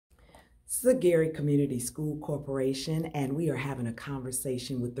This is the Gary Community School Corporation, and we are having a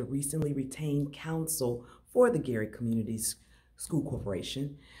conversation with the recently retained counsel for the Gary Community School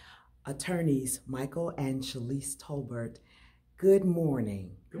Corporation, attorneys Michael and Shalise Tolbert. Good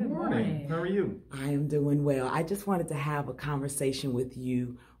morning. Good morning. How are you? I am doing well. I just wanted to have a conversation with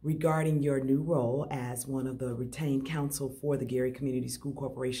you regarding your new role as one of the retained counsel for the Gary Community School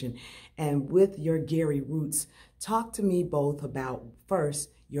Corporation. And with your Gary roots, talk to me both about,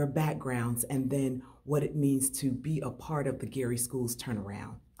 first, your backgrounds and then what it means to be a part of the Gary Schools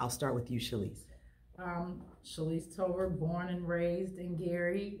turnaround. I'll start with you, Shalise. Shalise Tolbert, born and raised in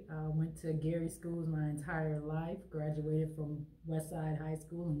Gary, went to Gary schools my entire life, graduated from Westside High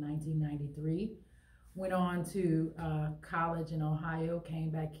School in 1993, went on to college in Ohio,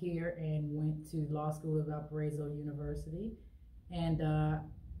 came back here and went to law school at Valparaiso University, and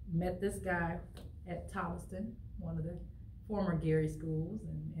met this guy at Tollerston, one of the former Gary schools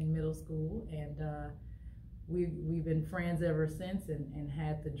in middle school, and we've been friends ever since, and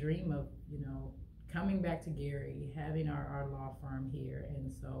had the dream of, coming back to Gary, having our law firm here.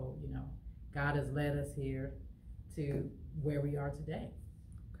 And so, God has led us here to where we are today.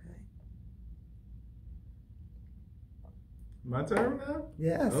 Okay. My turn now?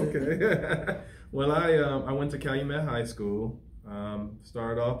 Yes. Okay. Well, I went to Calumet High School.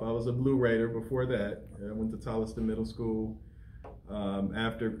 Started off, I was a Blue Raider before that. I went to Tollerston Middle School.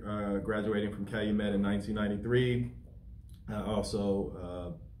 After graduating from Calumet in 1993, I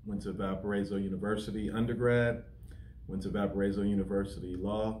also went to Valparaiso University undergrad, went to Valparaiso University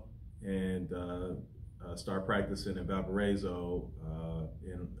Law, and started practicing in Valparaiso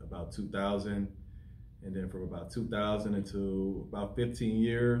in about 2000. And then from about 2000 until about 15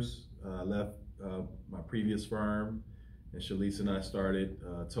 years, I left my previous firm, and Shalise and I started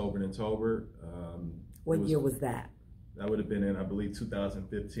Tolbert and Tolbert. What year was that? That would have been in, I believe,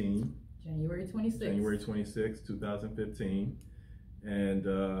 2015. January 26th. January 26th, 2015. And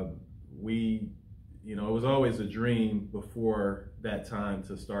we, it was always a dream before that time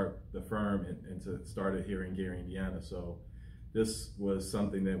to start the firm and to start it here in Gary, Indiana. So this was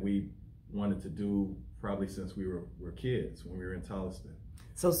something that we wanted to do probably since we were kids, when we were in Tollerston.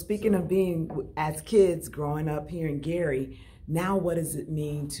 So speaking of being, as kids growing up here in Gary, now what does it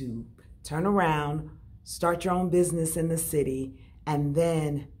mean to turn around, start your own business in the city, and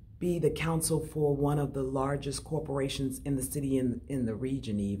then be the counsel for one of the largest corporations in the city, in the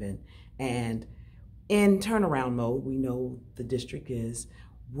region even? And in turnaround mode, we know the district is.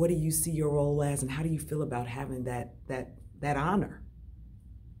 What do you see your role as, and how do you feel about having that honor?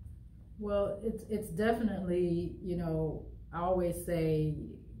 Well, it's definitely, I always say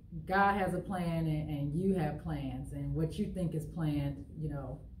God has a plan and you have plans, and what you think is planned,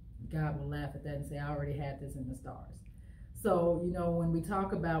 God will laugh at that and say, I already had this in the stars. So, when we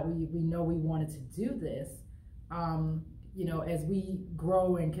talk about, we know we wanted to do this, as we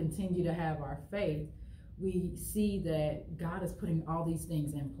grow and continue to have our faith, we see that God is putting all these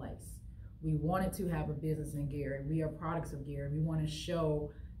things in place. We wanted to have a business in Gary. We are products of Gary. We want to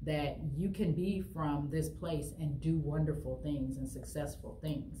show that you can be from this place and do wonderful things and successful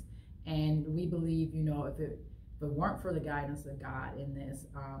things. And we believe, if it weren't for the guidance of God in this,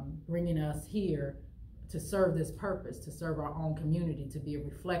 bringing us here to serve this purpose, to serve our own community, to be a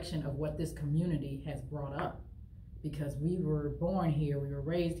reflection of what this community has brought up. Because we were born here, we were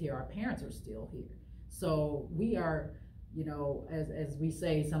raised here, our parents are still here. So we are, as we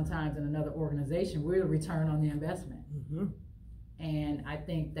say sometimes in another organization, we're the return on the investment. Mm-hmm. And I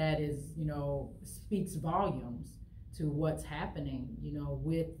think that is, speaks volumes to what's happening,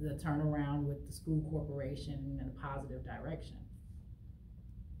 with the turnaround, with the school corporation in a positive direction.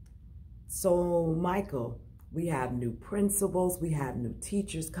 So, Michael, we have new principals, we have new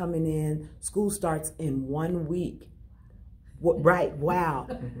teachers coming in. School starts in 1 week. Right, wow.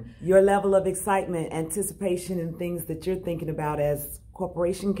 Your level of excitement, anticipation, and things that you're thinking about as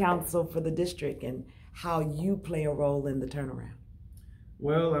corporation counsel for the district, and how you play a role in the turnaround.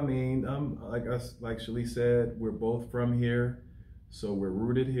 Well, like Shalise said, we're both from here, so we're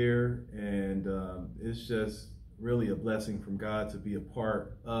rooted here, and it's just really a blessing from God to be a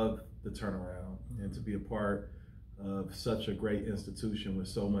part of the turnaround and to be a part of such a great institution with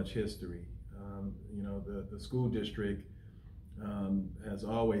so much history. The school district has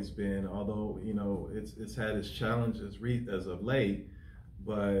always been, although it's had its challenges as of late,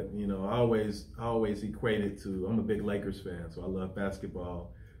 but I always equate it to, I'm a big Lakers fan, so I love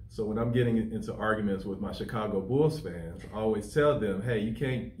basketball. So when I'm getting into arguments with my Chicago Bulls fans, I always tell them, hey, you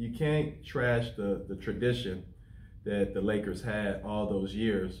can't trash the tradition that the Lakers had all those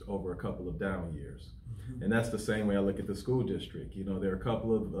years over a couple of down years. And that's the same way I look at the school district. You know, there are a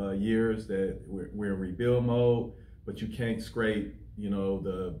couple of years that we're in rebuild mode, but you can't scrape, you know,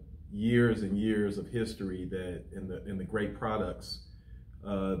 the years and years of history that in the great products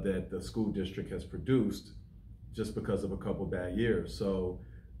that the school district has produced just because of a couple bad years. So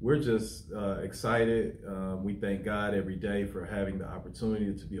we're just excited. We thank God every day for having the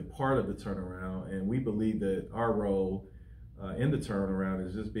opportunity to be a part of the turnaround. And we believe that our role in the turnaround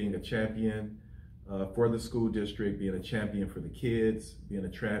is just being a champion for the school district, being a champion for the kids, being a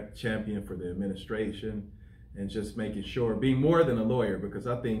champion for the administration, and just making sure, being more than a lawyer, because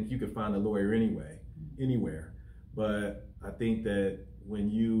I think you could find a lawyer anywhere. But I think that when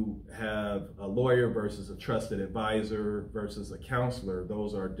you have a lawyer versus a trusted advisor versus a counselor,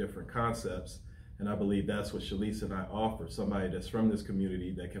 those are different concepts. And I believe that's what Shalise and I offer, somebody that's from this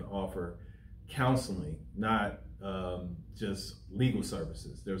community that can offer counseling, not just legal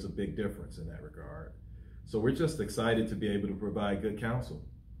services. There's a big difference in that regard. So we're just excited to be able to provide good counsel.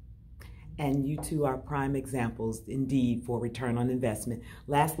 And you two are prime examples, indeed, for return on investment.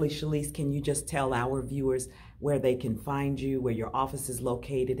 Lastly, Shalise, can you just tell our viewers where they can find you, where your office is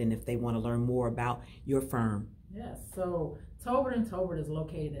located, and if they want to learn more about your firm? Yes, so Tolbert & Tolbert is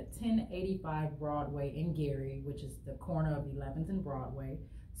located at 1085 Broadway in Gary, which is the corner of 11th and Broadway,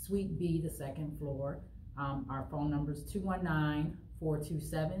 Suite B, the second floor. Our phone number is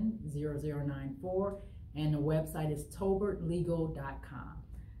 219-427-0094, and the website is tolbertlegal.com.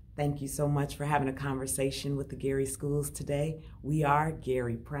 Thank you so much for having a conversation with the Gary Schools today. We are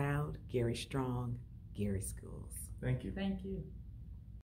Gary Proud, Gary Strong, Gary Schools. Thank you. Thank you.